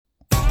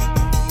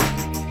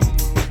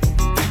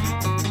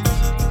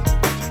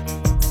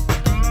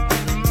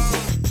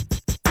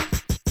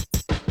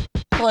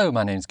Hello,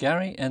 my name's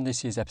Gary, and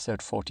this is episode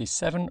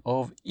 47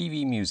 of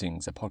EV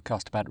Musings, a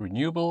podcast about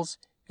renewables,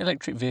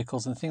 electric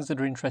vehicles, and things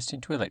that are interesting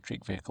to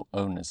electric vehicle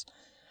owners.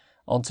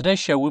 On today's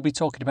show, we'll be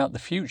talking about the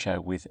future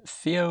with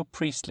Theo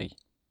Priestley.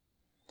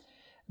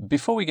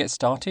 Before we get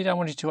started, I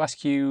wanted to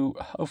ask you,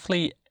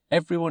 hopefully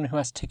everyone who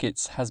has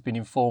tickets has been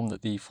informed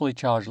that the Fully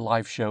Charged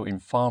live show in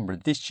Farnborough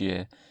this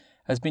year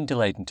has been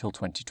delayed until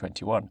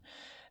 2021.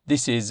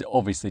 This is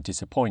obviously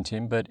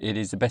disappointing, but it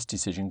is the best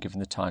decision given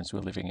the times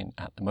we're living in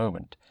at the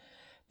moment.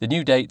 The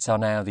new dates are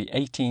now the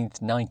 18th,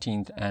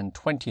 19th and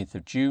 20th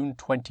of June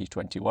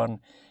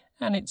 2021,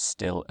 and it's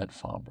still at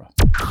Farnborough.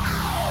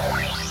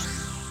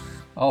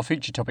 Our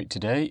feature topic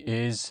today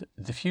is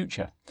the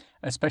future,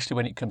 especially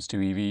when it comes to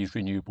EVs,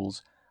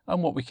 renewables,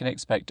 and what we can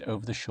expect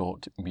over the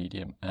short,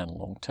 medium and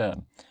long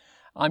term.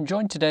 I'm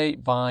joined today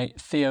by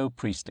Theo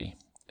Priestley.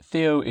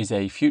 Theo is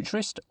a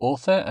futurist,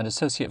 author and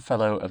associate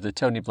fellow of the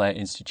Tony Blair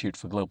Institute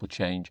for Global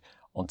Change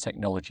on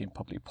Technology and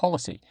Public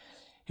Policy.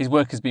 His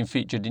work has been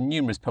featured in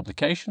numerous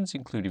publications,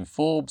 including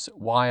Forbes,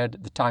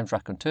 Wired, The Times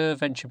Raconteur,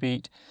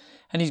 VentureBeat,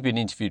 and he's been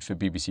interviewed for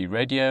BBC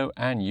Radio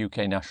and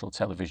UK National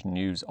Television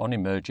News on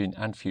emerging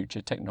and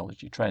future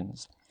technology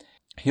trends.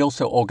 He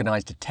also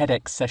organised a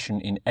TEDx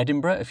session in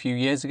Edinburgh a few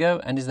years ago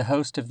and is the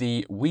host of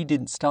the We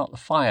Didn't Start the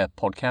Fire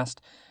podcast,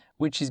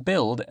 which is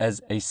billed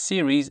as a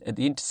series at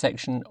the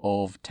intersection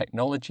of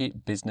technology,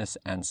 business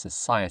and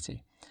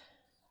society.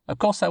 Of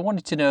course, I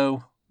wanted to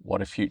know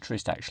what a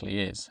futurist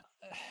actually is.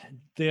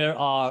 There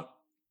are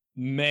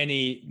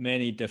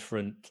many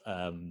different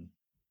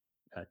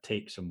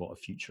takes on what a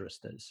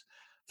futurist is.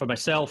 For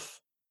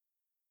myself,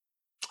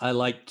 I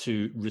like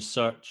to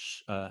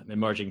research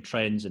emerging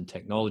trends and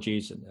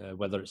technologies,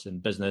 whether it's in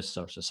business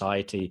or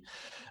society,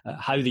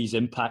 how these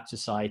impact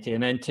society,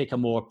 and then take a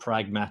more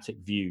pragmatic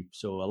view.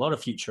 So a lot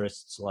of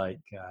futurists like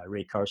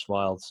Ray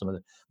Kurzweil, some of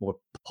the more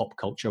pop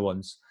culture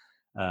ones,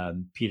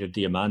 Peter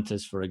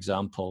Diamandis, for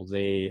example,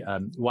 they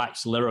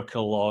wax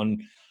lyrical on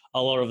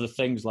a lot of the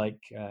things like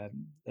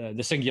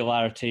the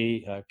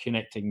singularity,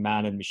 connecting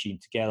man and machine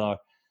together,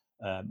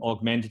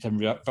 augmented and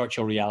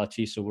virtual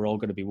reality. So we're all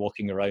going to be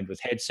walking around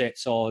with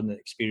headsets on and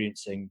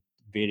experiencing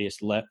various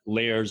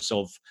layers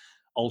of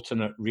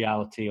alternate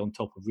reality on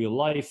top of real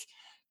life.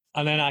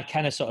 And then I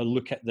kind of sort of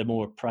look at the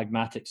more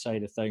pragmatic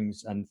side of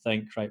things and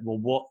think, right, well,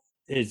 what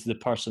is the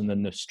person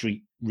in the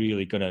street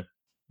really going to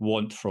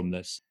want from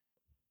this?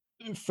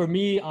 For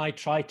me, I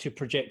try to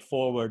project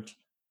forward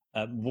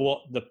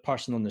what the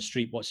person on the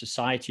street, what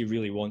society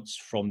really wants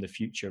from the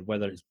future,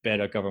 whether it's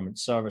better government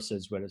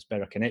services, whether it's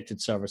better connected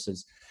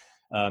services,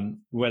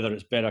 whether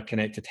it's better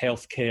connected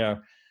healthcare.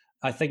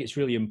 I think it's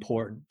really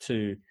important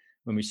to,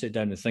 when we sit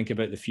down and think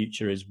about the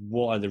future, is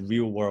what are the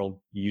real world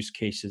use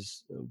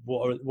cases?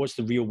 What's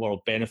the real world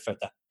benefit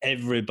that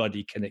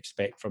everybody can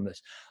expect from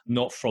this,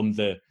 not from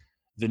the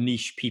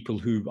niche people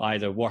who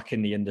either work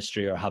in the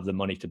industry or have the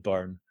money to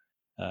burn.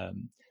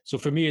 So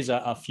for me as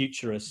a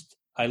futurist,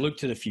 I look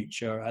to the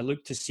future. I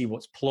look to see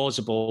what's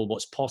plausible,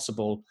 what's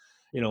possible,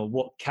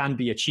 what can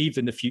be achieved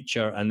in the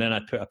future. And then I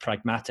put a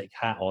pragmatic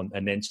hat on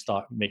and then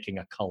start making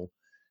a cull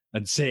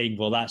and saying,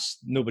 well,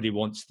 nobody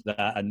wants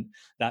that. And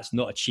that's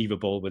not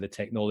achievable with the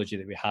technology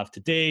that we have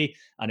today.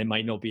 And it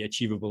might not be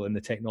achievable in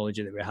the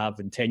technology that we have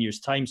in 10 years'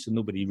 time. So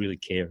nobody really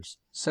cares.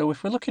 So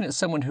if we're looking at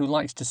someone who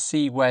likes to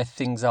see where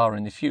things are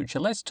in the future,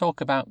 let's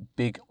talk about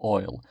big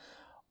oil.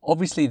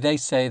 Obviously, they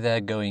say they're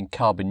going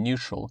carbon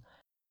neutral.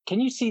 Can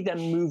you see them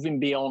moving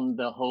beyond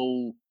the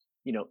whole,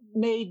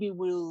 maybe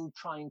we'll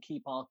try and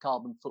keep our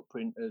carbon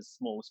footprint as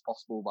small as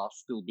possible while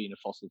still being a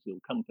fossil fuel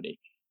company?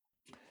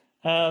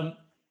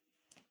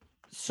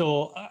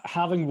 So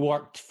having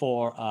worked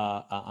for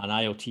an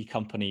IoT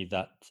company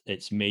that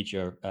its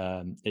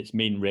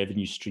main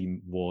revenue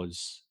stream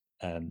was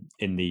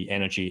in the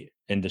energy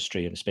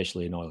industry, and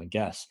especially in oil and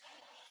gas,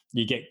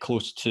 you get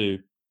close to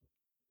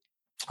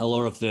a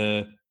lot of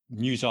the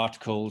news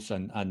articles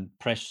and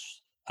press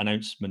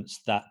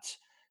announcements that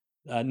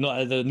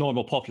not the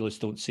normal populace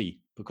don't see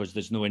because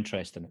there's no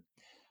interest in it.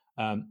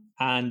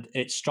 And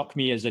it struck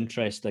me as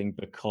interesting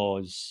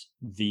because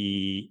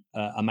the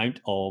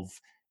amount of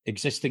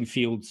existing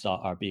fields that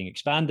are being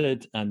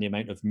expanded and the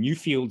amount of new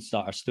fields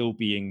that are still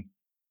being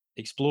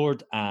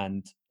explored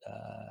and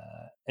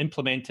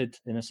implemented,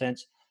 in a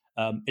sense,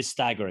 is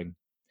staggering.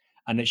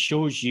 And it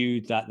shows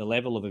you that the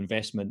level of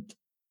investment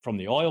from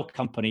the oil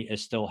company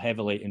is still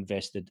heavily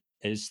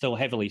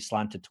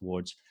slanted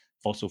towards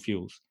fossil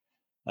fuels.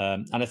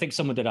 And I think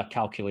someone did a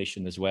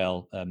calculation as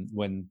well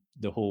when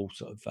the whole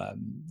sort of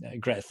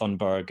Greta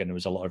Thunberg, and there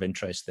was a lot of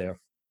interest there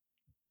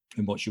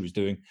in what she was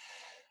doing,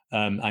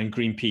 and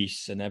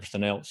Greenpeace and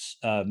everything else,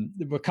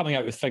 were coming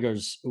out with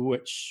figures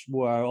which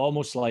were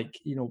almost like,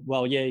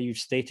 well, yeah, you've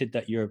stated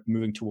that you're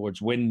moving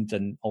towards wind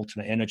and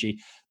alternate energy,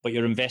 but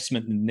your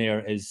investment in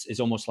there is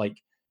almost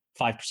like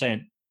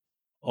 5%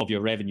 of your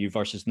revenue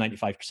versus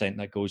 95%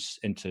 that goes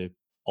into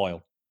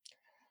oil.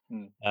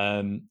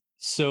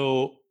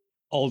 So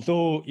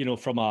although,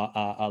 from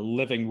a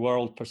living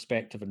world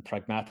perspective and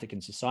pragmatic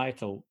and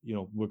societal,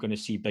 we're going to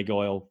see big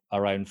oil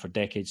around for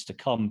decades to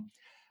come,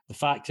 the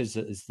fact is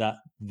that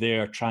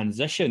their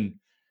transition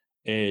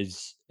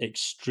is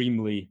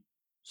extremely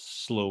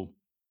slow,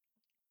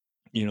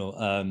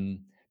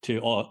 to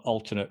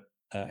alternate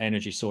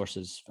energy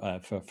sources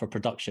for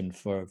production,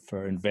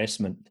 for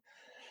investment.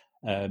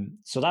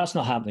 So that's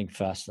not happening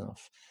fast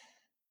enough.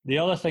 The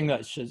other thing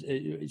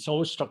it's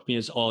always struck me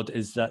as odd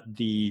is that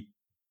the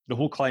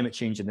whole climate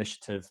change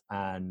initiative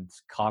and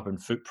carbon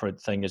footprint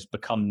thing has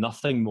become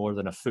nothing more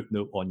than a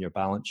footnote on your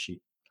balance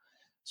sheet.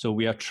 So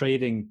we are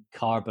trading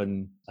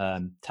carbon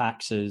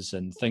taxes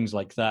and things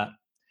like that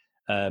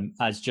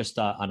as just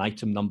an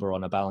item number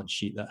on a balance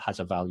sheet that has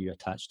a value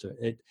attached to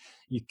it.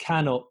 You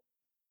cannot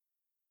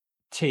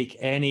take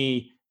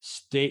any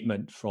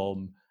statement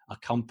from a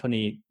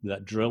company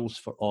that drills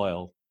for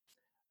oil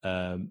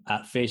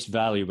at face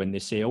value when they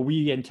say, "Oh,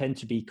 we intend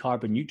to be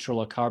carbon neutral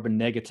or carbon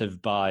negative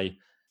by,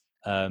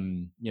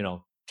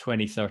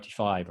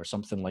 2035 or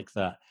something like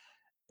that."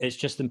 It's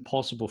just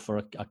impossible for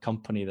a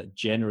company that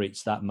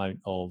generates that amount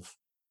of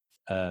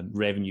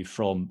revenue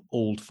from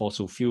old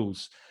fossil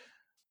fuels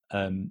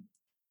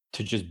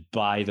to just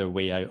buy their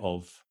way out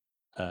of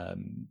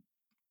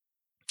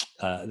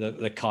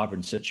the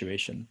carbon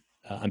situation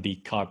and be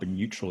carbon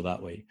neutral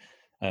that way.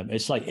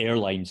 It's like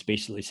airlines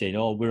basically saying,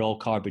 "Oh, we're all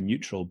carbon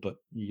neutral," but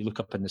you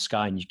look up in the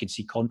sky and you can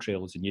see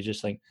contrails, and you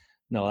just think,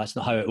 "No, that's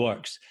not how it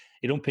works."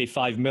 You don't pay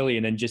 5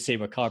 million and just say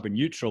we're carbon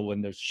neutral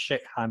when there's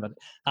shit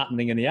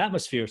happening in the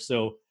atmosphere.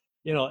 So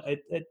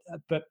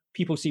but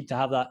people seem to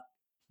have that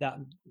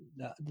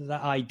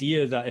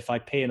idea that if I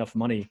pay enough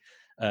money,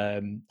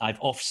 I've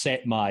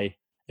offset my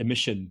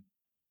emission,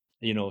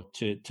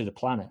 to the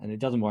planet, and it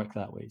doesn't work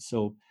that way.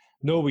 So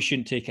no, we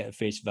shouldn't take it at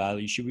face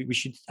value. We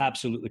should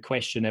absolutely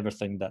question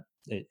everything that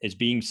is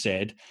being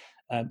said.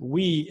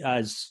 We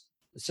as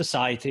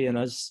society and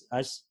as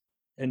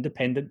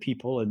independent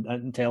people and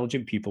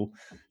intelligent people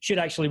should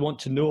actually want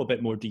to know a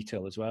bit more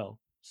detail as well.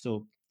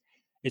 So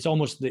it's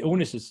almost, the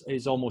onus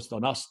is almost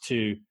on us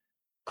to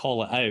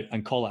call it out,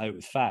 and call it out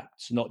with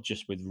facts, not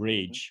just with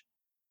rage.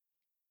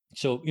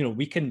 So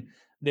we can,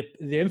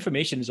 the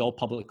information is all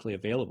publicly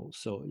available.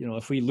 So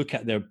if we look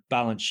at their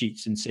balance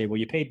sheets and say, well,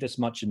 you paid this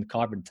much in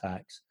carbon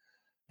tax,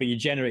 but you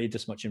generated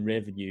this much in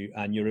revenue,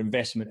 and your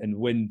investment in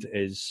wind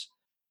is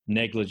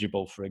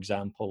negligible, for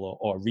example,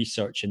 or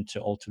research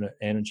into alternate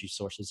energy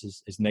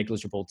sources is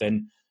negligible,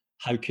 then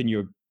how can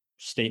your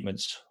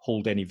statements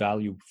hold any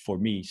value for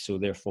me? So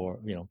therefore,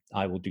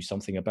 I will do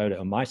something about it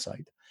on my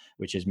side,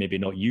 which is maybe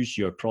not use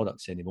your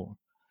products anymore.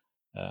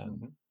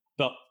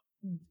 But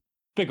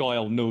big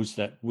oil knows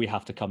that we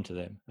have to come to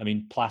them. I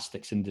mean,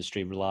 plastics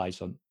industry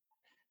relies on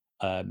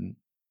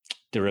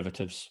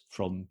derivatives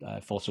from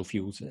fossil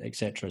fuels,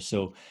 etc.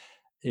 So,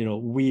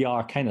 we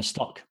are kind of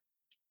stuck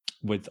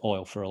with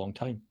oil for a long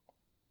time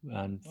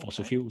and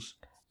fossil fuels.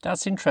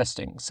 That's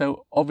interesting.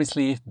 So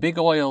obviously, if big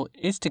oil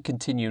is to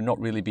continue not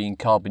really being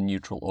carbon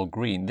neutral or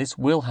green, this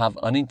will have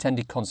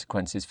unintended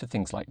consequences for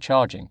things like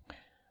charging.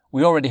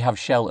 We already have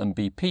Shell and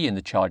BP in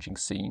the charging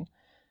scene,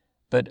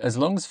 but as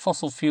long as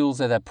fossil fuels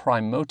are their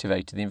prime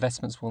motivator, the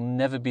investments will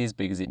never be as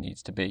big as it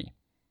needs to be.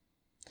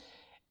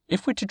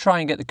 If we're to try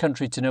and get the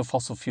country to no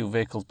fossil fuel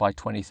vehicles by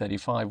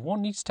 2035,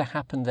 what needs to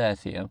happen there,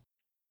 Theo?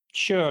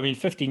 Sure. I mean,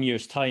 15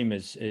 years' time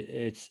it's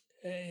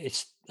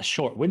a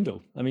short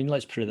window. I mean,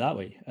 let's put it that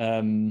way.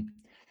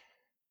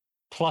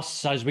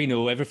 Plus, as we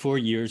know, every 4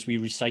 years we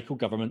recycle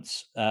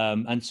governments,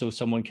 and so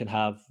someone can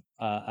have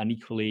an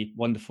equally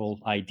wonderful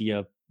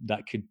idea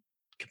that could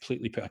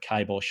completely put a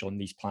kibosh on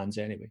these plans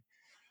anyway.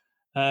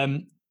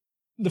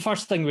 The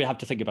first thing we have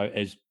to think about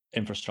is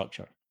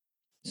infrastructure.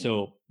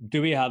 So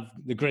do we have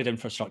the grid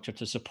infrastructure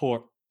to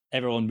support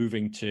everyone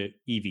moving to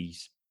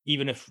EVs?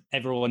 Even if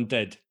everyone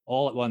did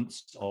all at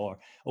once, or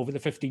over the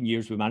 15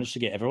 years, we managed to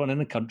get everyone in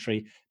the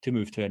country to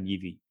move to an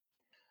EV.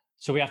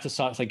 So we have to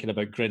start thinking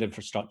about grid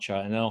infrastructure,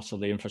 and then also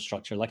the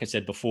infrastructure, like I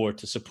said before,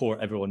 to support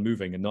everyone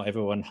moving. And not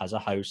everyone has a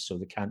house, so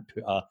they can't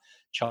put a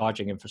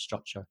charging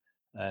infrastructure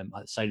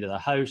outside of the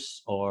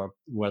house, or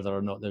whether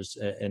or not there's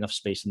enough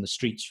space in the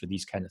streets for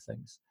these kind of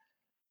things.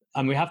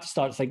 And we have to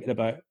start thinking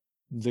about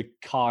the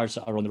cars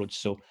that are on the road.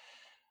 So,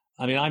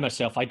 I mean, I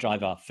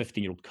drive a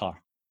 15-year-old car,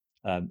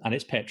 and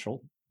it's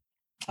petrol,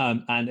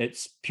 and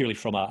it's purely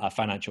from a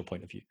financial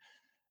point of view.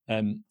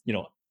 And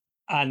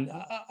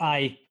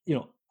I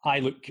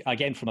look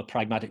again from a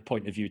pragmatic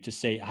point of view to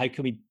say, how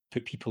can we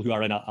put people who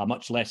are in a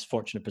much less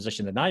fortunate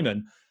position than I'm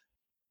in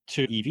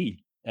to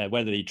EV,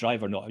 whether they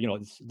drive or not?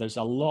 There's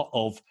a lot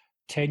of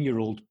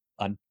 10-year-old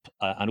and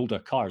older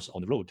cars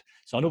on the road.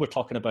 So I know we're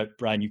talking about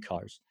brand new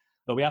cars,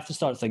 but we have to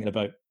start thinking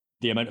about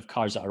the amount of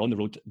cars that are on the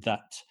road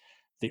that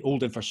the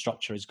old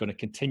infrastructure is going to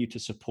continue to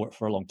support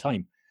for a long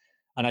time.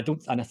 And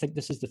I think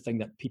this is the thing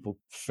that people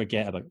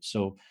forget about.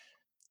 So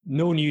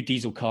no new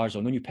diesel cars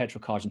or no new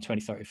petrol cars in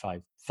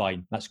 2035.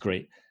 Fine, that's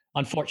great.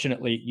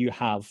 Unfortunately, you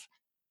have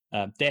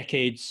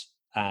decades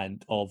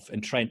of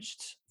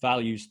entrenched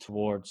values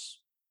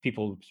towards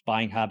people's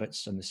buying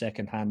habits and the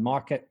second-hand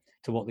market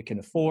to what they can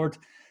afford,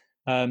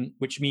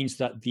 which means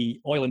that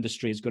the oil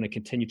industry is going to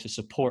continue to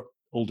support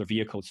older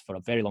vehicles for a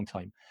very long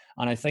time.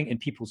 And I think in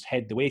people's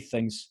head, the way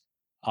things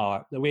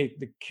are, the way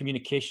the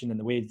communication and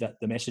the way that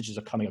the messages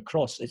are coming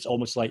across, it's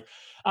almost like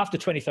after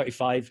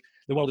 2035,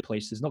 the world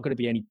place, there's not going to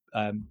be any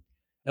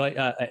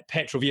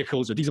petrol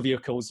vehicles or diesel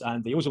vehicles,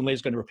 and the ozone layer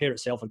is going to repair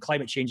itself, and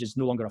climate change is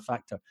no longer a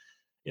factor.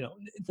 You know,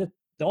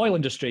 the oil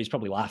industry is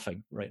probably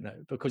laughing right now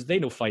because they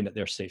know fine that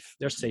they're safe.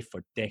 They're safe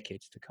for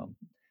decades to come.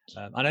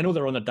 And I know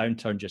they're on a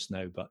downturn just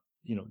now, but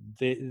you know,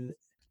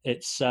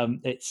 it's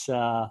an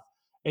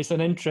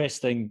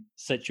interesting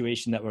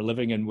situation that we're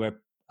living in,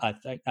 where I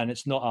think, and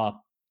it's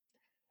not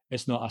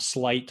a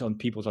slight on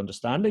people's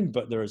understanding,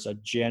 but there is a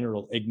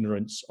general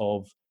ignorance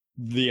of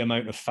the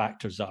amount of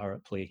factors that are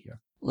at play here.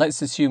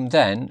 Let's assume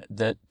then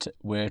that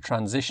we're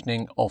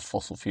transitioning off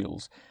fossil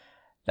fuels.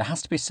 There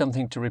has to be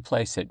something to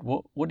replace it.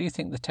 What do you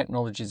think the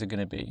technologies are going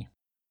to be?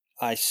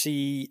 I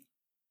see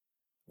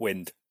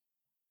wind,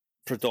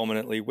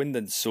 predominantly wind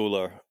and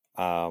solar,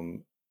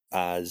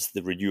 as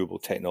the renewable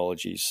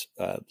technologies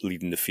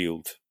leading the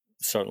field,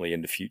 certainly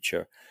in the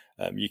future.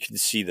 You can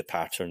see the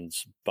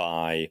patterns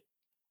by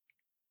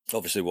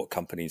obviously what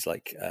companies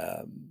like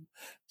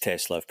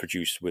Tesla have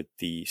produced with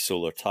the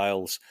solar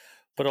tiles,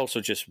 but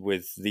also just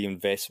with the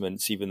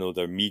investments, even though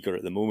they're meager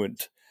at the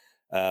moment,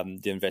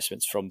 the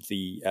investments from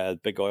the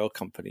big oil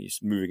companies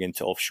moving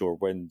into offshore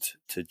wind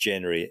to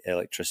generate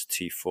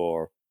electricity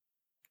for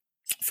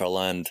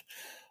land,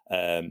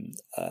 and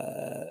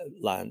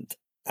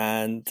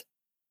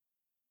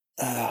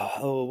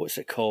what's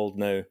it called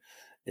now?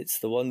 It's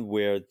the one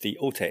where the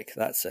OTEC,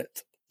 that's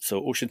it.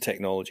 So Ocean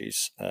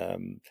Technologies,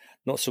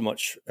 not so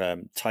much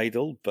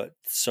tidal, but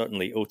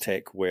certainly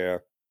OTEC,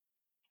 where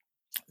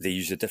they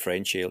use a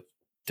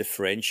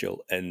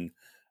differential in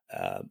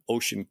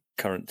ocean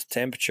current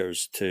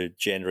temperatures to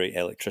generate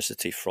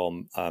electricity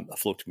from a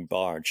floating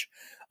barge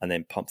and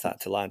then pump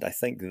that to land. I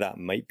think that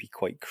might be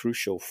quite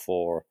crucial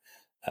for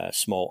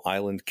small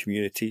island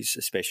communities,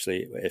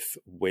 especially if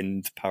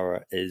wind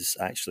power is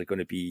actually going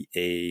to be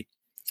a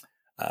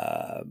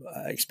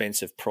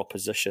expensive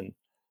proposition,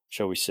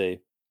 shall we say.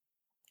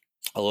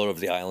 A lot of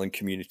the island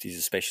communities,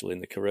 especially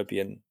in the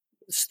Caribbean,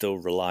 still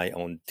rely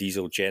on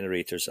diesel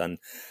generators, and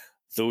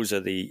those are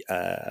the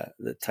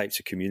types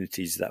of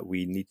communities that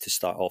we need to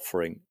start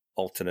offering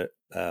alternate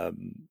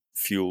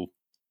fuel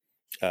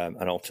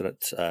and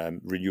alternate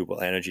renewable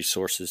energy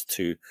sources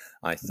to,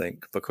 I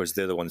think, because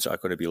they're the ones that are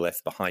going to be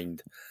left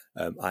behind,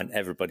 and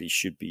everybody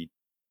should be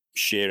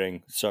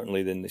sharing,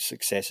 certainly, in the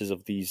successes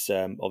of these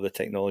of the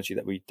technology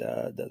that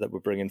we're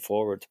bringing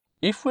forward.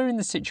 If we're in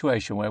the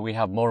situation where we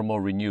have more and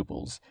more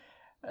renewables,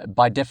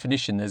 by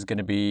definition, there's going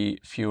to be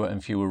fewer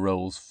and fewer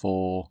roles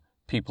for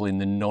people in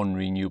the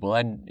non-renewable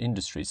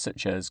industries,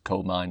 such as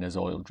coal miners,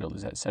 oil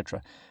drillers,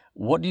 etc.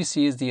 What do you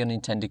see as the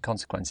unintended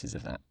consequences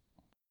of that?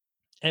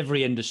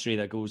 Every industry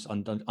that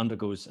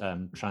undergoes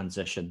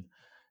transition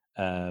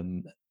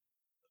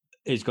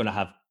is going to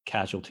have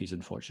casualties,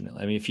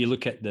 unfortunately. I mean, if you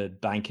look at the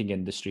banking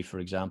industry, for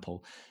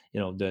example, you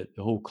know, the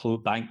whole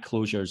bank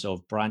closures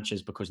of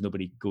branches because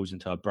nobody goes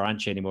into a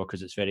branch anymore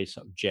because it's very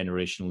sort of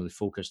generationally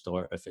focused,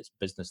 or if it's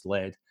business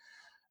led.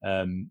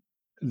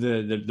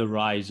 The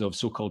rise of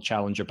so-called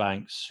challenger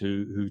banks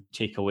who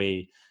take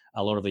away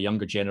a lot of the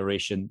younger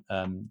generation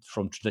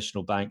from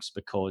traditional banks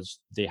because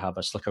they have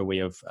a slicker way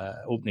of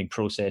opening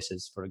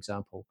processes, for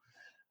example.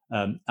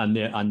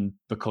 And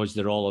because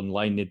they're all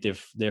online, they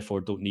therefore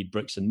don't need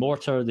bricks and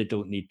mortar. They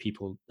don't need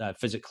people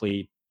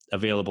physically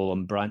available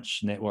on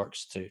branch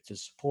networks to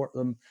support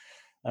them.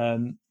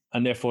 And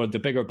therefore, the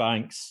bigger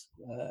banks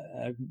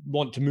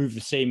want to move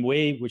the same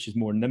way, which is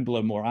more nimble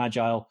and more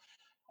agile.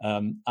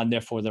 And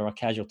therefore, there are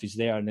casualties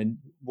there. And then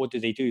what do?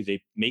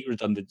 They make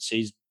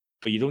redundancies,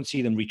 but you don't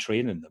see them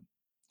retraining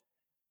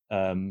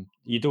them.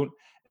 You don't.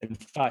 In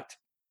fact,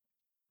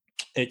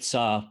 it's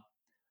almost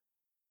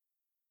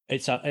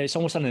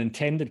an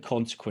unintended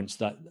consequence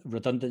that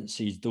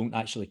redundancies don't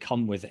actually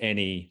come with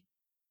any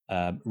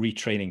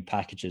retraining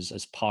packages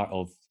as part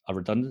of a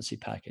redundancy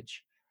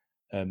package.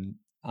 And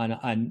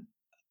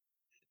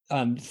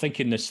I'm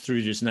thinking this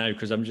through just now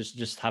because I'm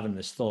just having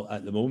this thought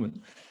at the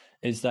moment,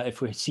 is that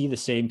if we see the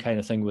same kind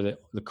of thing with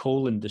the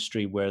coal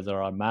industry, where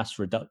there are mass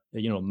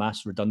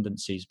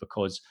redundancies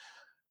because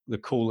the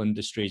coal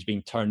industry is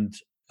being turned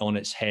on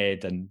its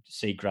head, and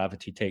say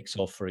gravity takes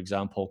off, for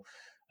example,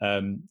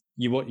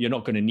 you're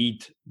not going to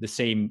need the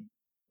same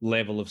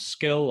level of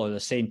skill or the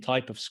same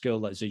type of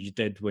skill as you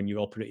did when you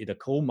operated a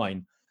coal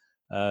mine.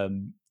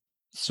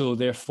 So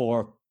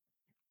therefore,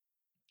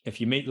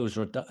 if you make those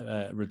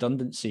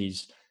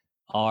redundancies,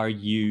 are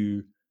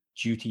you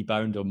duty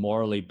bound or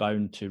morally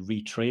bound to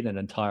retrain an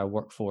entire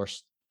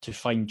workforce to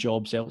find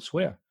jobs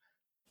elsewhere?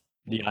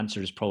 The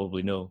answer is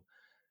probably no.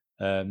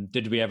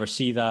 Did we ever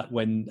see that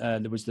when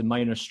there was the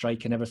miners'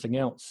 strike and everything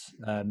else?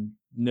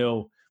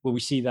 No. Will we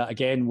see that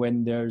again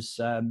when there's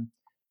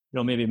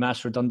maybe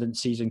mass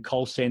redundancies in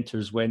call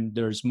centers, when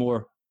there's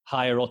more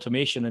higher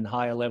automation and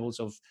higher levels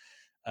of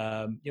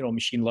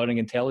machine learning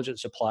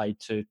intelligence applied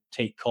to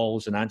take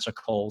calls and answer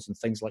calls and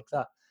things like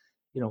that?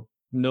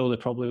 No, they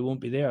probably won't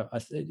be there.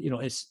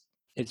 It's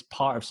it's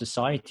part of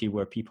society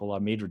where people are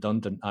made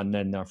redundant and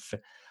then they're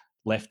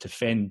left to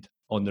fend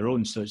on their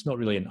own. So it's not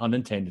really an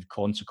unintended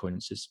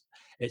consequence.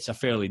 It's a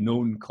fairly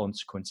known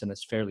consequence, and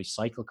it's fairly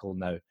cyclical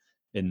now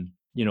in,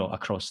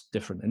 across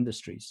different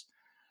industries.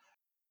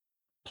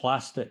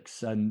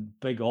 Plastics and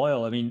big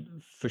oil. I mean,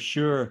 for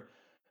sure,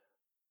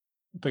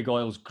 big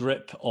oil's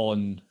grip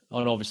on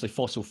obviously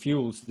fossil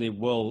fuels, they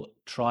will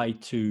try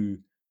to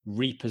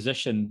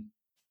reposition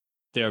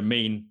their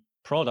main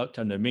product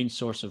and their main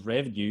source of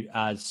revenue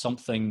as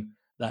something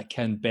that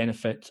can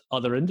benefit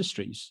other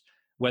industries,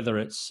 whether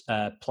it's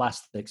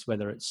plastics,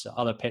 whether it's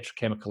other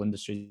petrochemical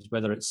industries,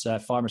 whether it's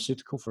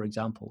pharmaceutical, for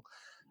example.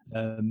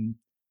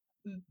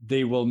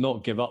 They will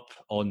not give up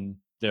on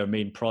their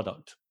main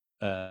product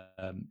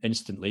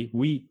instantly.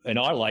 In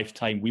our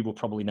lifetime, we will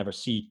probably never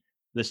see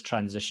this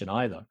transition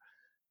either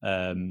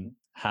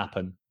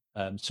happen.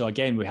 So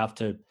again, we have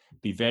to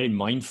be very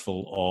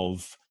mindful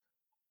of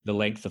the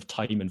length of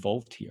time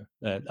involved here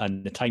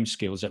and the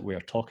timescales that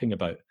we're talking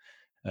about.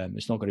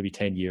 It's not going to be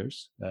 10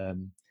 years.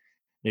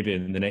 Maybe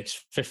in the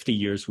next 50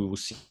 years, we will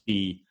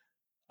see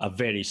a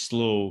very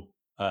slow,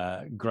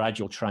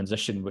 gradual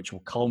transition, which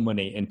will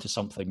culminate into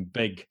something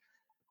big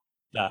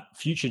that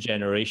future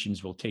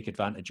generations will take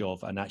advantage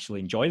of and actually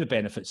enjoy the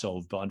benefits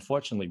of. But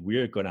unfortunately,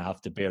 we're going to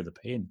have to bear the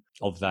pain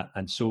of that.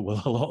 And so will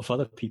a lot of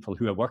other people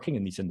who are working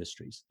in these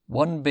industries.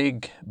 One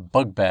big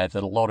bugbear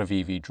that a lot of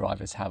EV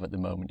drivers have at the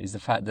moment is the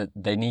fact that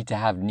they need to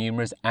have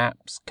numerous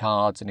apps,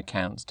 cards and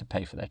accounts to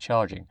pay for their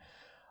charging.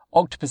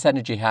 Octopus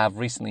Energy have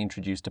recently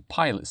introduced a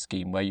pilot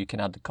scheme where you can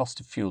add the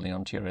cost of fueling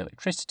onto your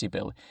electricity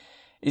bill.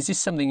 Is this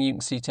something you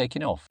can see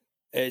taking off?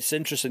 It's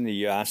interesting that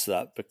you asked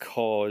that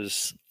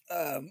because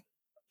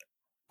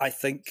I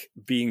think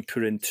being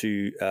put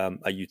into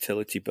a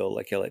utility bill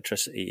like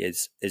electricity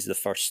is the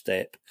first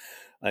step.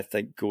 I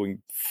think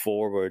going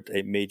forward,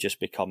 it may just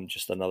become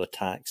just another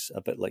tax,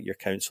 a bit like your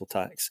council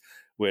tax,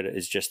 where it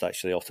is just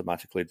actually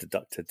automatically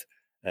deducted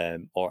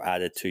or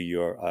added to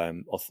your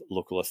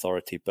local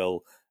authority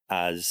bill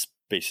as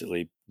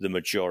basically the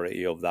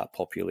majority of that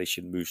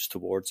population moves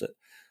towards it.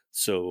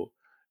 So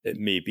it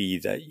may be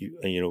that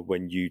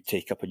when you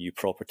take up a new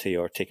property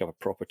or take up a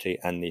property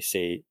and they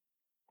say,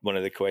 one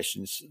of the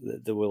questions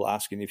that they will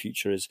ask in the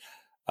future is,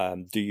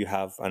 do you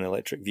have an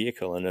electric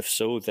vehicle? And if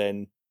so,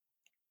 then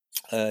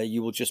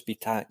you will just be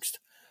taxed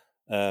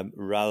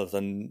rather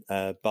than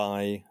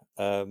by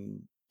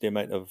the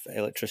amount of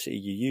electricity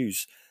you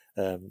use,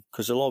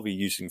 because they'll all be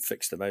using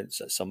fixed amounts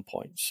at some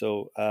point.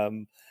 So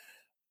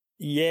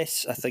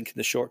yes, I think in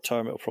the short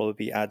term it'll probably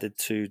be added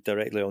to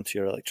directly onto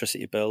your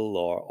electricity bill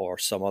or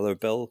some other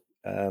bill.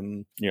 I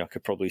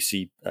could probably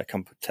see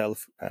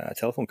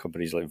telephone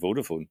companies like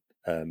Vodafone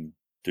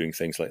doing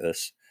things like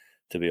this,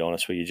 to be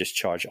honest, where you just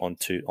charge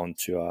onto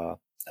a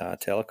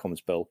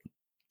telecoms bill.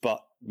 But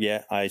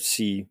yeah, I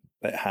see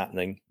it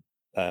happening.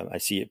 I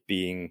see it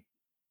being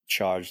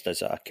charged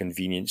as a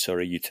convenience or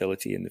a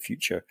utility in the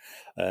future,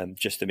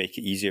 just to make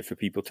it easier for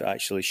people to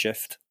actually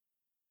shift.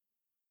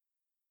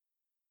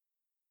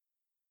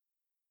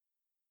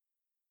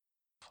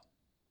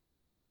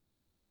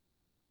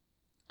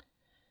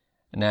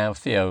 Now,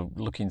 Theo,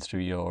 looking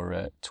through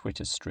your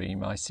Twitter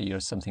stream, I see you're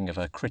something of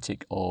a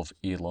critic of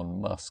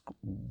Elon Musk.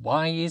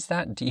 Why is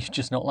that? Do you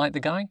just not like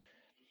the guy?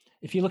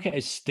 If you look at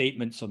his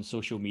statements on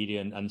social media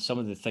and some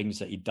of the things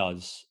that he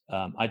does,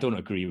 I don't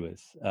agree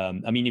with.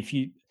 I mean,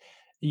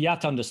 you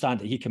have to understand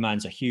that he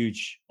commands a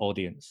huge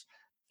audience.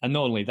 And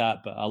not only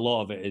that, but a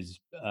lot of it is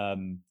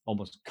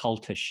almost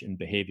cultish in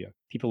behavior.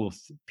 People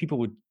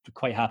would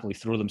quite happily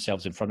throw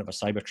themselves in front of a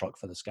Cybertruck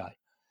for this guy.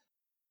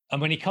 And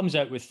when he comes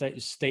out with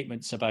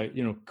statements about,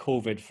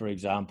 COVID, for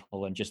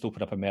example, and just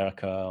open up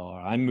America,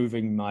 or I'm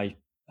moving my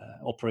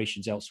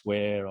operations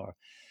elsewhere, or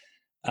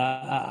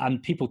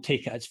and people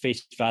take it at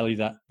face value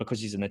that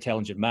because he's an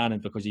intelligent man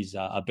and because he's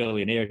a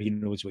billionaire, he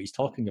knows what he's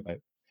talking about.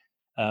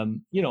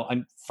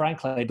 And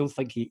frankly, I don't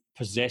think he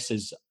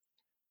possesses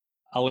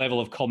a level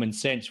of common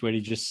sense where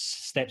he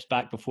just steps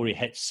back before he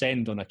hits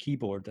send on a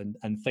keyboard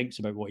and thinks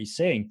about what he's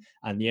saying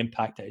and the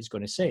impact that it's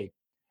going to say.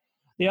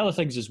 The other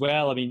things as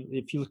well, I mean,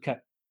 if you look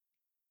at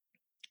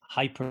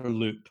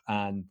Hyperloop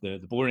and the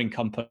Boring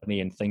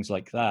Company and things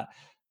like that,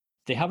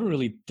 they haven't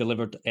really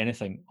delivered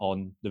anything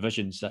on the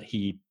visions that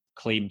he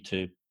claimed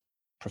to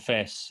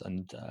profess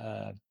and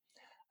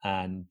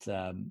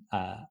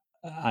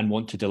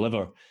want to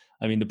deliver.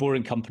 I mean, the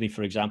Boring Company,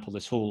 for example,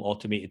 this whole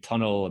automated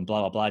tunnel and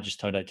blah blah blah just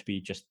turned out to be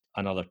just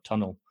another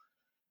tunnel.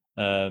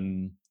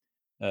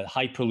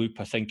 Hyperloop,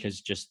 I think, has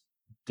just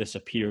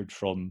disappeared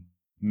from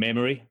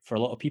memory for a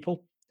lot of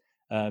people.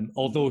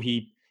 Although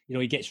he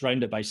gets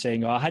around it by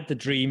saying, "Oh, I had the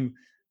dream.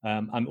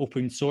 I'm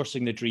open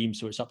sourcing the dream,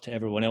 so it's up to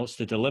everyone else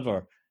to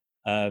deliver."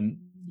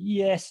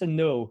 Yes and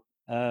no.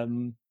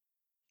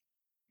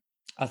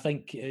 I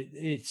think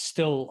it's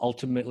still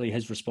ultimately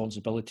his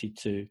responsibility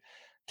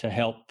to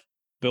help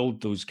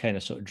build those kind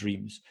of sort of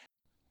dreams.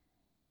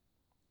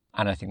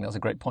 And I think that's a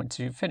great point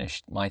to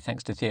finish. My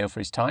thanks to Theo for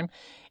his time.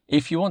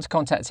 If you want to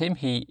contact him,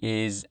 he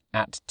is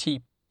at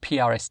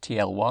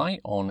PRSTLY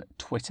on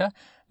Twitter.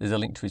 There's a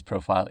link to his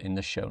profile in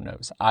the show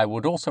notes. I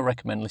would also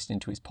recommend listening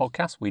to his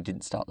podcast, We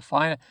Didn't Start the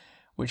Fire,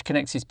 which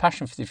connects his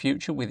passion for the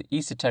future with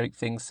esoteric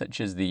things such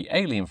as the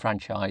Alien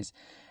franchise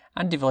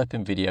and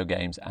developing video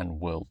games and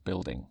world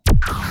building.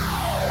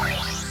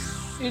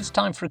 It's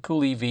time for a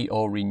cool EV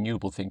or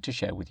renewable thing to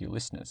share with you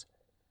listeners.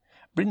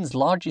 Britain's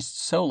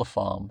largest solar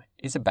farm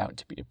is about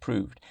to be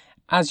approved.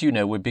 As you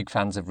know, we're big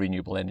fans of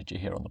renewable energy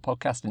here on the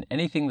podcast, and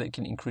anything that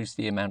can increase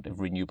the amount of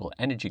renewable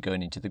energy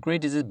going into the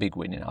grid is a big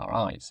win in our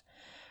eyes.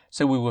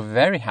 So we were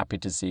very happy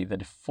to see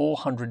that a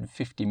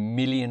 £450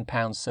 million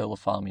solar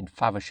farm in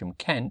Faversham,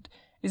 Kent,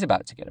 is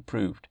about to get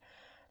approved.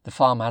 The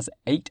farm has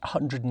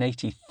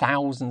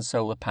 880,000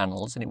 solar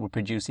panels, and it will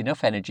produce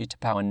enough energy to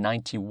power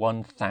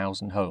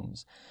 91,000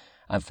 homes.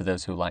 And for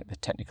those who like the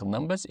technical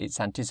numbers, it's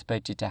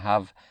anticipated to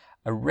have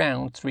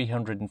around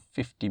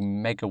 350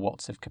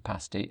 megawatts of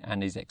capacity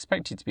and is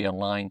expected to be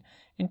online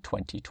in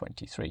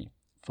 2023.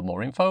 For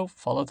more info,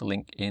 follow the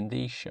link in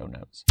the show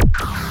notes.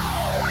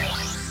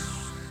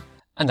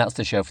 And that's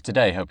the show for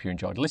today. Hope you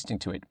enjoyed listening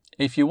to it.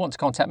 If you want to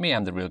contact me,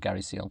 I'm the real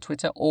Gary C on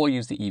Twitter, or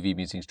use the EV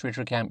Musings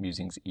Twitter account,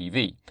 Musings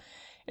EV.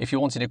 If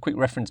you wanted a quick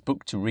reference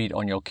book to read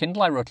on your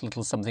Kindle, I wrote a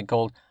little something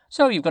called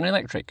So You've Gone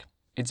Electric.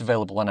 It's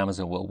available on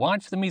Amazon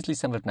worldwide for the measly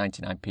sum of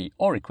 99p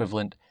or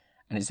equivalent,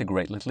 and it's a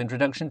great little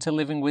introduction to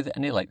living with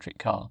an electric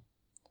car.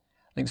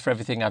 Links for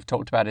everything I've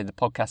talked about in the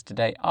podcast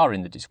today are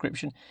in the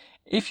description.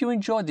 If you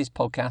enjoyed this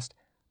podcast,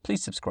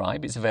 please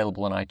subscribe. It's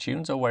available on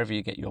iTunes or wherever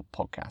you get your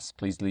podcasts.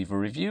 Please leave a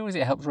review as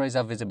it helps raise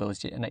our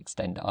visibility and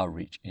extend our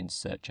reach in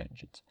search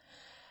engines.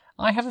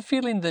 I have a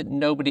feeling that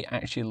nobody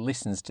actually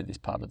listens to this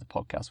part of the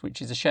podcast,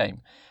 which is a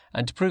shame.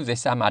 And to prove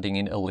this, I'm adding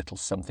in a little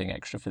something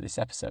extra for this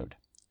episode.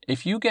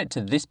 If you get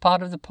to this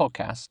part of the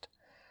podcast,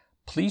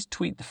 please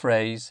tweet the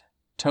phrase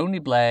Tony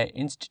Blair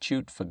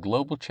Institute for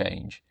Global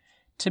Change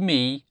to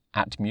me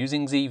at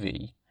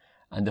MusingsEV,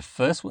 and the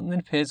first one that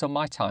appears on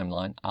my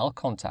timeline I'll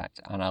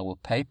contact and I will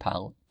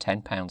PayPal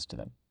 £10 to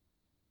them.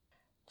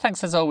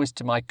 Thanks as always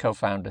to my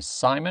co-founder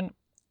Simon.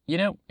 You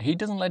know, he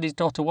doesn't let his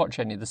daughter watch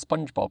any of the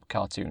SpongeBob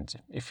cartoons.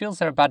 It feels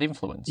they're a bad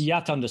influence. You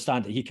have to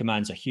understand that he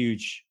commands a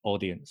huge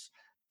audience.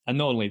 And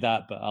not only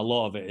that, but a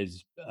lot of it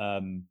is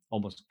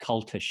almost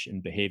cultish in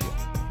behaviour.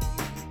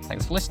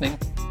 Thanks for listening.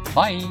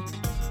 Bye.